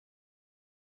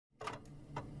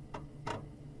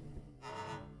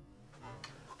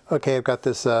Okay, I've got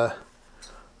this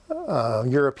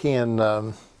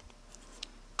European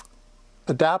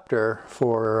adapter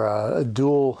for a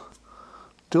dual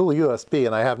USB,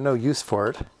 and I have no use for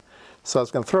it. So I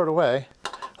was going to throw it away.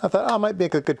 I thought, oh, it might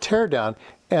make a good teardown.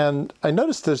 And I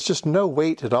noticed there's just no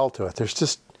weight at all to it. There's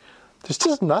just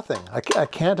nothing. I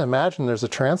can't imagine there's a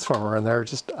transformer in there.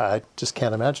 I just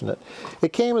can't imagine it.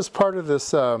 It came as part of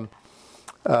this WLN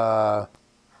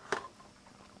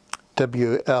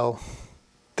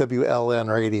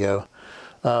radio.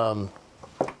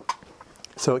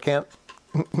 So it can't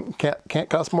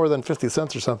cost more than 50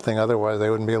 cents or something. Otherwise,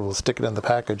 they wouldn't be able to stick it in the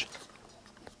package.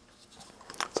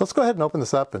 So let's go ahead and open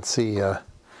this up and see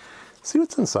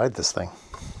what's inside this thing.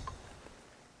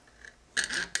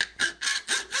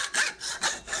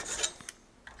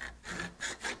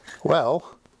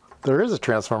 Well, there is a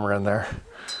transformer in there.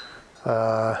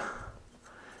 Yeah,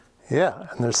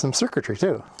 and there's some circuitry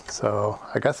too. So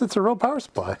I guess it's a real power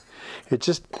supply. It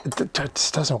just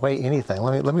doesn't weigh anything.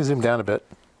 Let me zoom down a bit.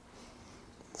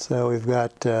 So we've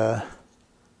got high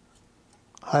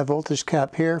voltage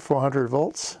cap here, 400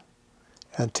 volts,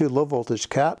 and two low voltage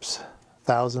caps,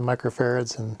 1000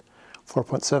 microfarads and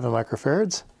 4.7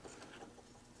 microfarads.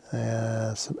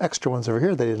 And some extra ones over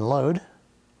here they didn't load.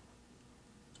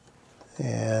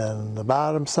 And the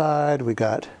bottom side we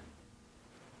got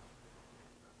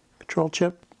control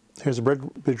chip. Here's a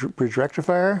bridge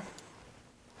rectifier.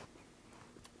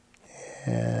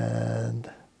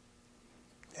 And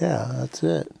yeah, that's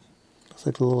it. Looks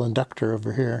like a little inductor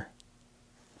over here.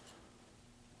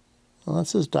 Well,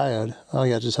 that's this diode. Oh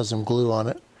yeah, it just has some glue on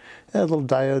it. Yeah, a little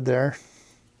diode there.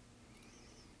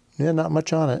 Yeah, not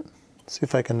much on it. Let's see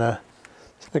if I can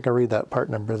read that part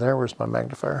number there. Where's my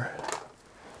magnifier?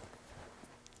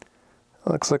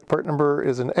 Looks like part number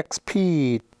is an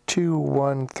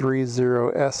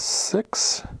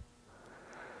XP2130S6.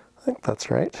 I think that's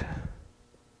right.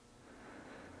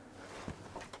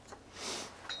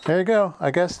 There you go.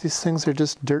 I guess these things are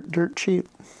just dirt cheap.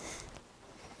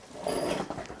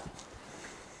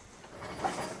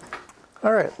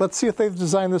 All right, let's see if they've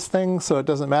designed this thing so it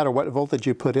doesn't matter what voltage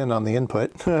you put in on the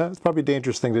input. It's probably a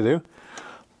dangerous thing to do,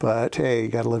 but hey, you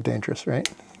gotta live dangerous, right?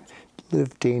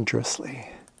 Live dangerously.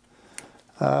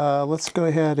 Let's go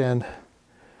ahead and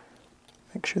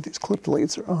make sure these clip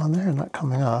leads are on there and not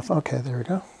coming off. Okay, there we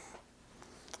go.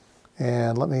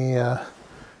 And let me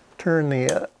turn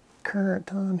the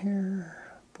current on here,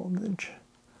 voltage.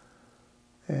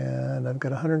 And I've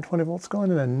got 120 volts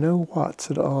going in and no watts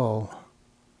at all.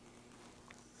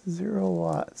 0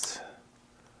 watts.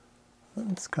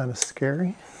 That's kind of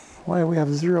scary. Why do we have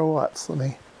 0 watts?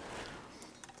 Let's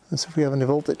see if we have any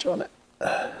voltage on it.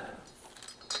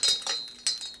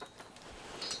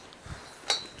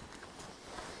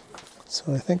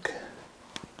 So I think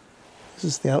this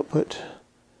is the output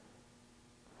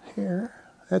here.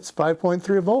 That's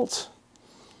 5.3 volts.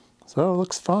 So it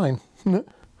looks fine.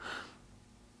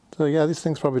 So yeah, these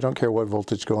things probably don't care what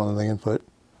voltage going on the input.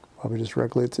 Probably just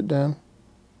regulates it down.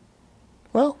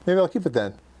 Well, maybe I'll keep it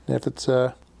then. If it's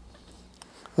a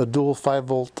dual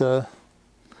 5-volt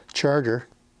charger,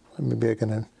 maybe I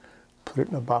can put it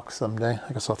in a box someday.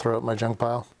 I guess I'll throw it in my junk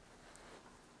pile.